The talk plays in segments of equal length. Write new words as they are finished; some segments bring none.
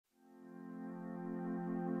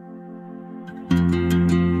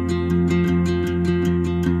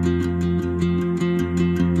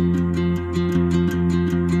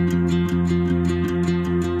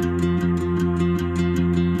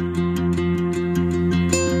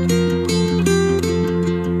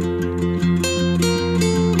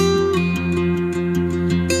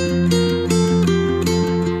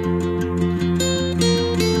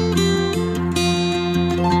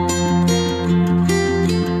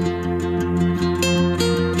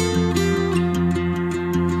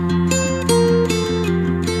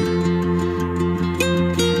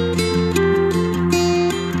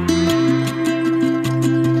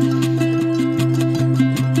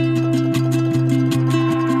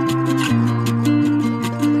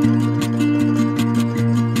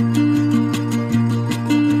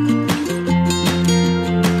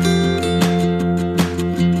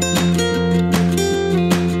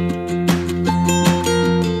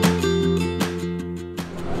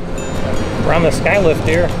We're on the sky lift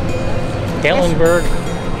here. Gatlinburg.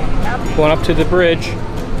 Yep. Going up to the bridge.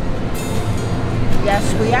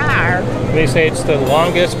 Yes, we are. They say it's the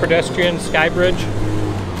longest pedestrian sky bridge.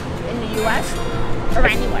 In the U.S. or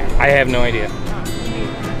anywhere? I have no idea.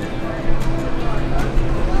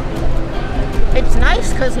 It's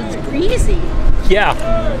nice because it's breezy. Yeah.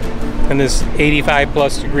 And this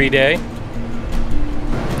 85+ degree day,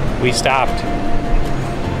 we stopped.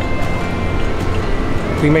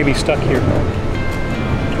 We may be stuck here.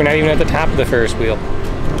 We're not even at the top of the Ferris wheel.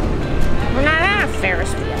 We're not on a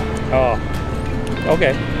Ferris wheel. Oh.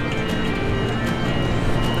 Okay.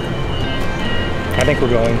 I think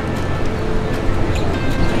we're going.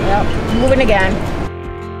 Yep. Moving again.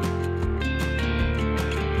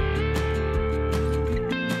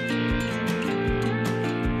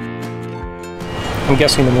 I'm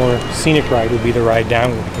guessing the more scenic ride would be the ride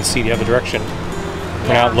down where we can see the other direction.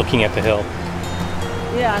 We're not looking at the hill.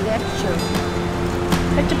 Yeah, that's true.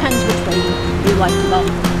 It depends which way you like to go.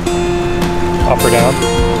 Up or down?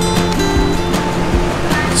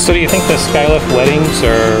 So do you think the skylift weddings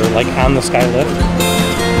are like on the skylift?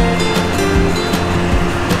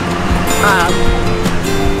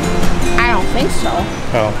 I don't think so.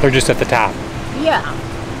 Oh, they're just at the top. Yeah.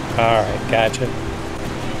 Alright, gotcha.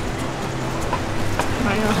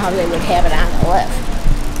 I don't know how they would have it on the lift.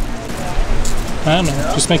 I don't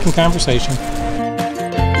know, just making conversation.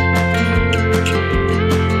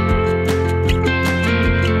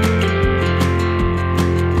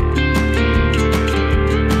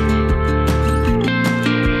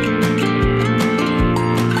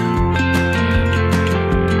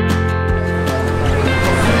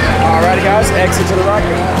 Alrighty guys, exit to the right.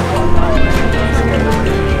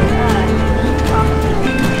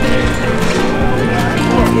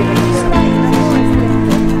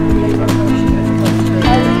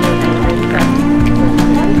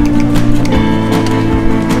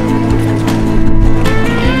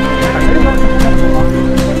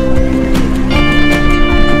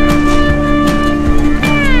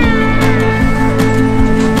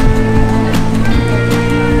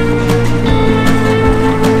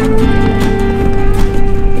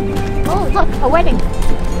 A wedding.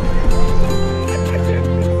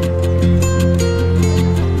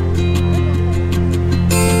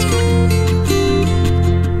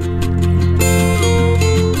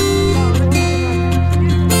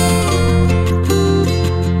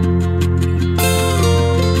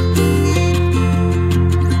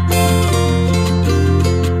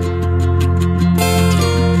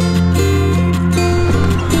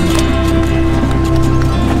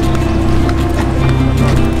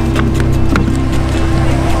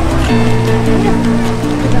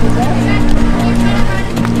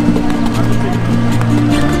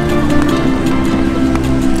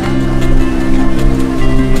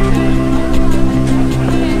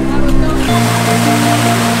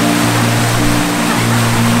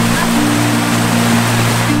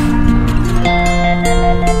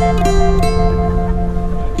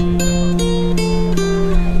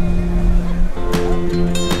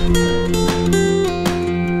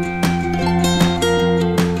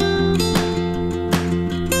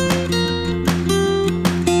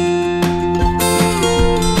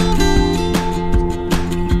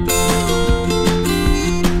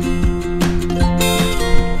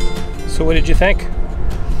 So what did you think?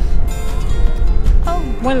 Oh,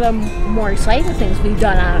 one of the more exciting things we've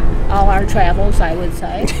done on all our travels, I would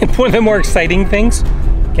say. One of the more exciting things?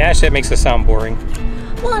 Gosh, that makes us sound boring.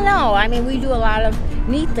 Well, no, I mean, we do a lot of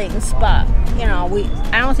neat things, but, you know,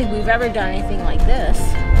 I don't think we've ever done anything like this.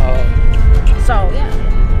 So,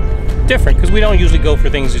 yeah. Different, because we don't usually go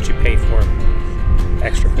for things that you pay for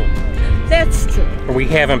extra for. That's true. Or we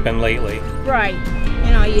haven't been lately. Right.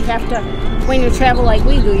 You know, you have to, when you travel like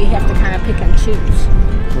we do, you have to kind of pick and choose.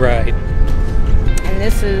 Right. And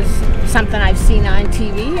this is something I've seen on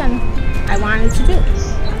TV and I wanted to do.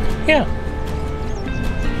 Yeah.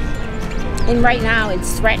 And right now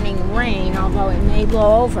it's threatening rain, although it may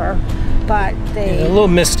blow over, but they... Yeah, a little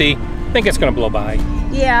misty. I think it's going to blow by.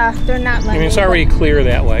 Yeah, they're not letting... I mean, it's already clear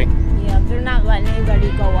that way. Yeah, they're not letting anybody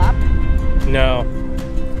go up. No.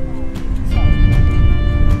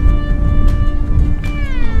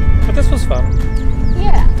 But this was fun.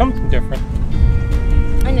 Yeah. Something different.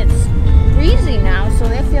 And it's breezy now, so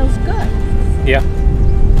that feels good. Yeah.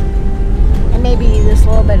 And maybe this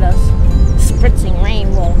little bit of spritzing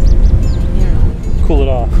rain will, you know, Cool it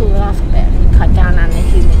off. Cool it off a bit and cut down on the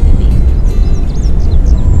humidity.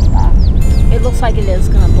 It looks like it is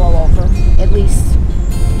going to blow over, at least,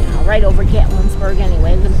 you know, right over Gatlinburg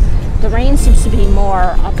anyway. The rain seems to be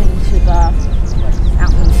more up into the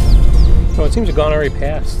mountains. Well, it seems to have gone already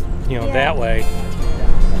past you know, that way.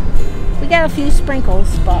 We got a few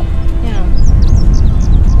sprinkles, but, you know,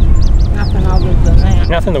 nothing other than that.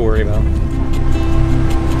 Nothing to worry about.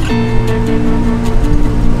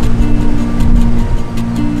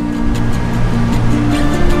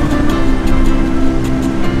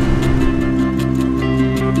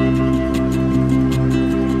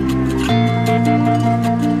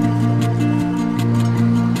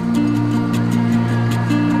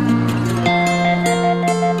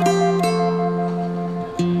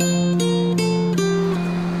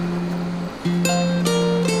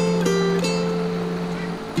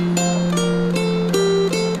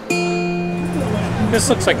 This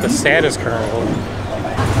looks like the saddest carnival.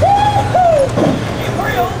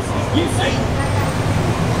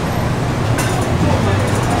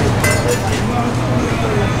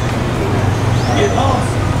 Get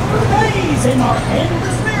lost for days in our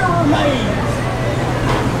endless mirror maze.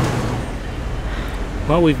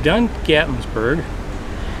 Well, we've done Gatlinburg.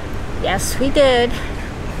 Yes, we did.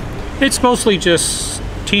 It's mostly just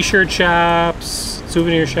t-shirt shops,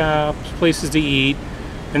 souvenir shops, places to eat,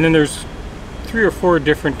 and then there's 3 or 4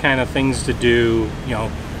 different kind of things to do, you know,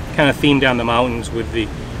 kind of themed down the mountains with the,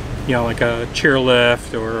 you know, like a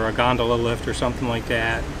chairlift or a gondola lift or something like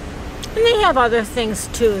that. And they have other things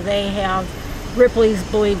too. They have Ripley's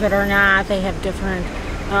Believe It or Not. They have different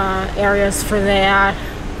areas for that.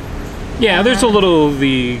 Yeah, there's a little of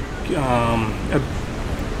the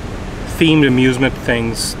themed amusement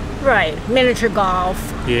things. Right, miniature golf.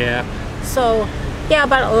 Yeah. So, yeah,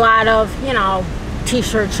 but a lot of, you know,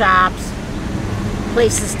 t-shirt shops,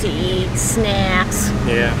 places to eat, snacks.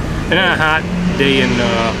 Yeah, and on a hot day in,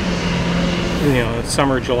 you know,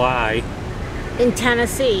 summer, July. In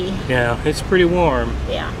Tennessee. Yeah, it's pretty warm.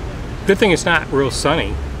 Yeah. Good thing it's not real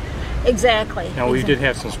sunny. Exactly. Now, we did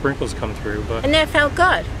have some sprinkles come through, but... And that felt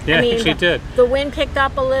good. Yeah, I mean, actually it did. The wind picked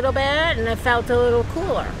up a little bit, and it felt a little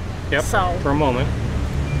cooler. Yep, so, for a moment.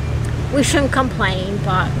 We shouldn't complain,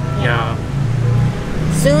 but, you Yeah.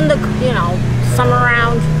 know, soon the, you know, summer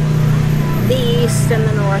around the east and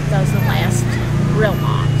the north doesn't last real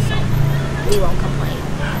long, so we won't complain.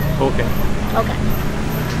 Okay. Okay.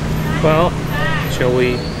 Well, shall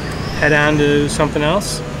we head on to something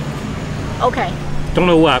else? Okay. Don't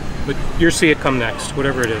know what, but you'll see it come next,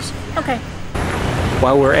 whatever it is. Okay.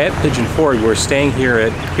 While we're at Pigeon Forge, we're staying here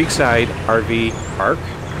at Creekside RV Park.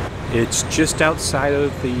 It's just outside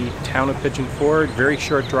of the town of Pigeon Forge. Very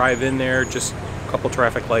short drive in there, just a couple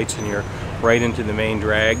traffic lights and you're right into the main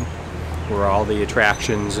drag where all the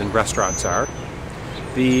attractions and restaurants are.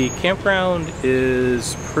 The campground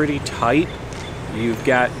is pretty tight. You've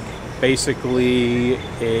got basically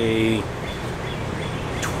a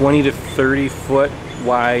 20 to 30 foot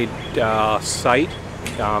wide site,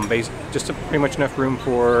 just pretty much enough room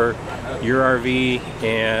for your RV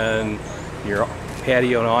and your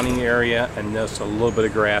patio and awning area, and just a little bit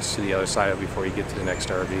of grass to the other side of it before you get to the next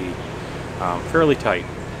RV. Fairly tight,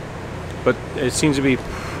 but it seems to be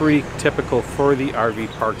pretty typical for the RV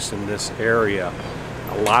parks in this area.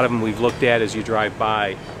 A lot of them we've looked at as you drive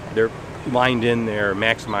by, they're lined in there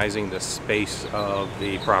maximizing the space of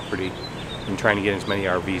the property and trying to get as many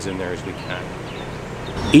RVs in there as we can.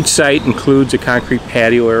 Each site includes a concrete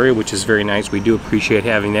patio area, which is very nice. We do appreciate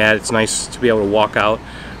having that. It's nice to be able to walk out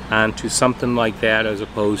onto something like that as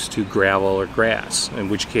opposed to gravel or grass, in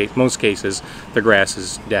which case, most cases, the grass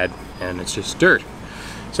is dead and it's just dirt.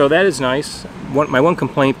 So that is nice. My one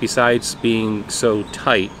complaint, besides being so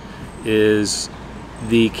tight, is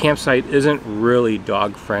the campsite isn't really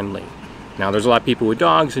dog friendly. Now, there's a lot of people with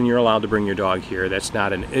dogs and you're allowed to bring your dog here. That's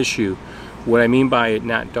not an issue. What I mean by it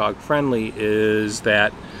not dog friendly is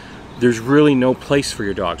that there's really no place for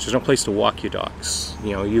your dogs. There's no place to walk your dogs.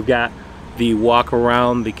 You know, you've got the walk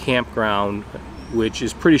around the campground, which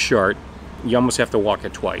is pretty short. You almost have to walk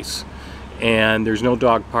it twice. And there's no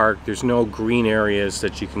dog park. There's no green areas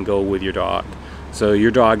that you can go with your dog. So your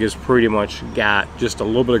dog has pretty much got just a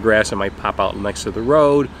little bit of grass that might pop out next to the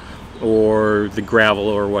road or the gravel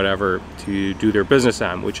or whatever to do their business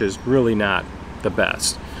on, which is really not the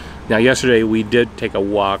best. Now, yesterday we did take a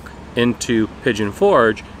walk into Pigeon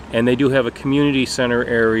Forge, and they do have a community center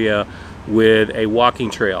area with a walking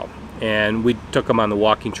trail, and we took them on the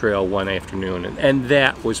walking trail one afternoon, and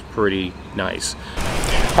that was pretty nice.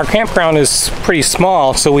 Our campground is pretty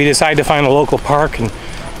small, so we decided to find a local park and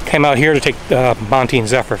came out here to take Monty and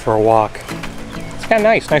Zephyr for a walk. It's kind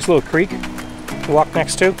of nice little creek to walk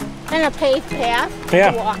next to. And a paved path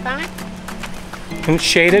Yeah. to walk on. And it's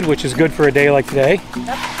shaded, which is good for a day like today.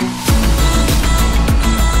 Yep.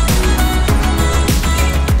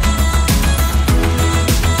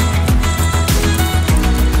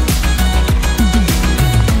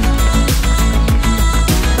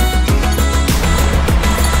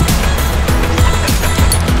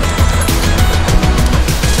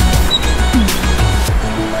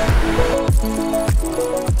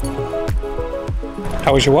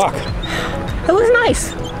 How was your walk? It was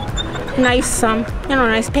nice. Nice,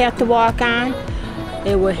 nice path to walk on.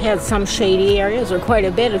 It had some shady areas, or quite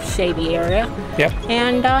a bit of shady area. Yep.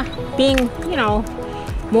 And being,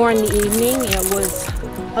 more in the evening, it was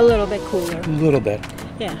a little bit cooler. A little bit.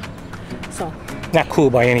 Yeah. So. Not cool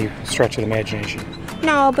by any stretch of the imagination.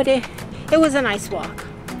 No, but it was a nice walk.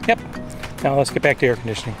 Yep. Now let's get back to air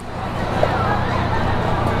conditioning.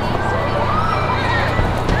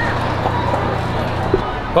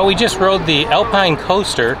 Well, we just rode the Alpine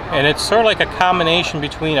Coaster, and it's sort of like a combination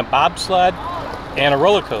between a bobsled and a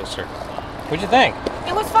roller coaster. What'd you think?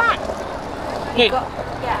 It was fun. It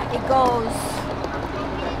goes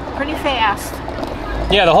pretty fast.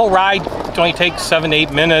 Yeah, the whole ride only takes 7 to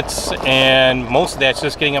 8 minutes, and most of that's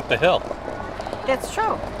just getting up the hill. That's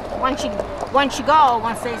true. Once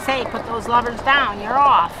they say put those levers down, you're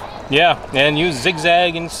off. Yeah, and you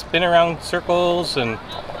zigzag and spin around circles, and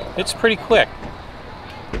it's pretty quick.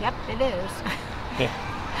 Yep, it is.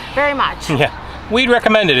 Yeah. Very much. Yeah. We'd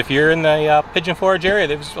recommend it if you're in the Pigeon Forge area.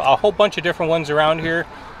 There's a whole bunch of different ones around here.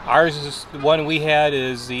 Ours is the one we had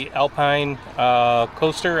is the Alpine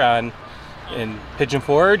Coaster in Pigeon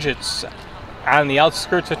Forge. It's on the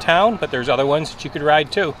outskirts of town, but there's other ones that you could ride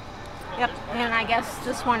too. Yep, and I guess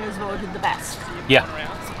this one is voted the best. Yeah.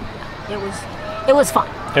 It was fun.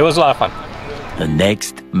 It was a lot of fun. The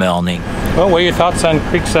next morning. Well, what are your thoughts on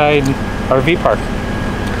Creekside RV Park?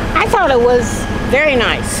 I thought it was very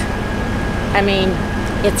nice. I mean,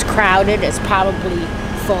 it's crowded, it's probably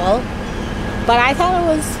full, but I thought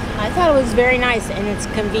it was very nice, and it's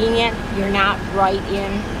convenient. You're not right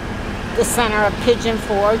in the center of Pigeon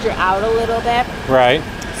Forge. You're out a little bit. Right.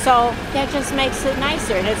 So that just makes it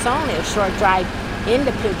nicer, and it's only a short drive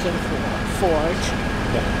into Pigeon Forge.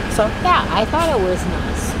 Yeah. So yeah, I thought it was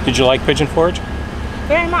nice. Did you like Pigeon Forge?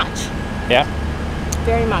 Very much. Yeah.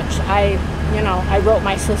 Very much. I wrote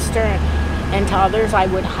my sister and to others, I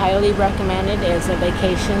would highly recommend it as a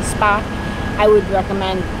vacation spot. I would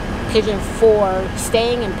recommend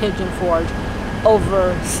staying in Pigeon Forge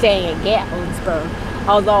over staying at Gatlinburg.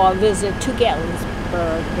 Although a visit to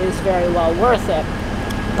Gatlinburg is very well worth it,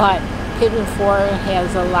 but Pigeon Forge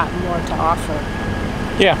has a lot more to offer.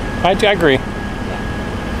 Yeah, I agree.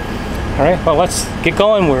 Yeah. All right, well, let's get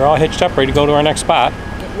going. We're all hitched up, ready to go to our next spot.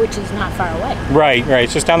 Which is not far away. Right.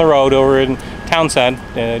 It's just down the road over in Townsend,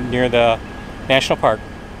 near the National Park.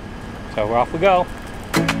 So off we go.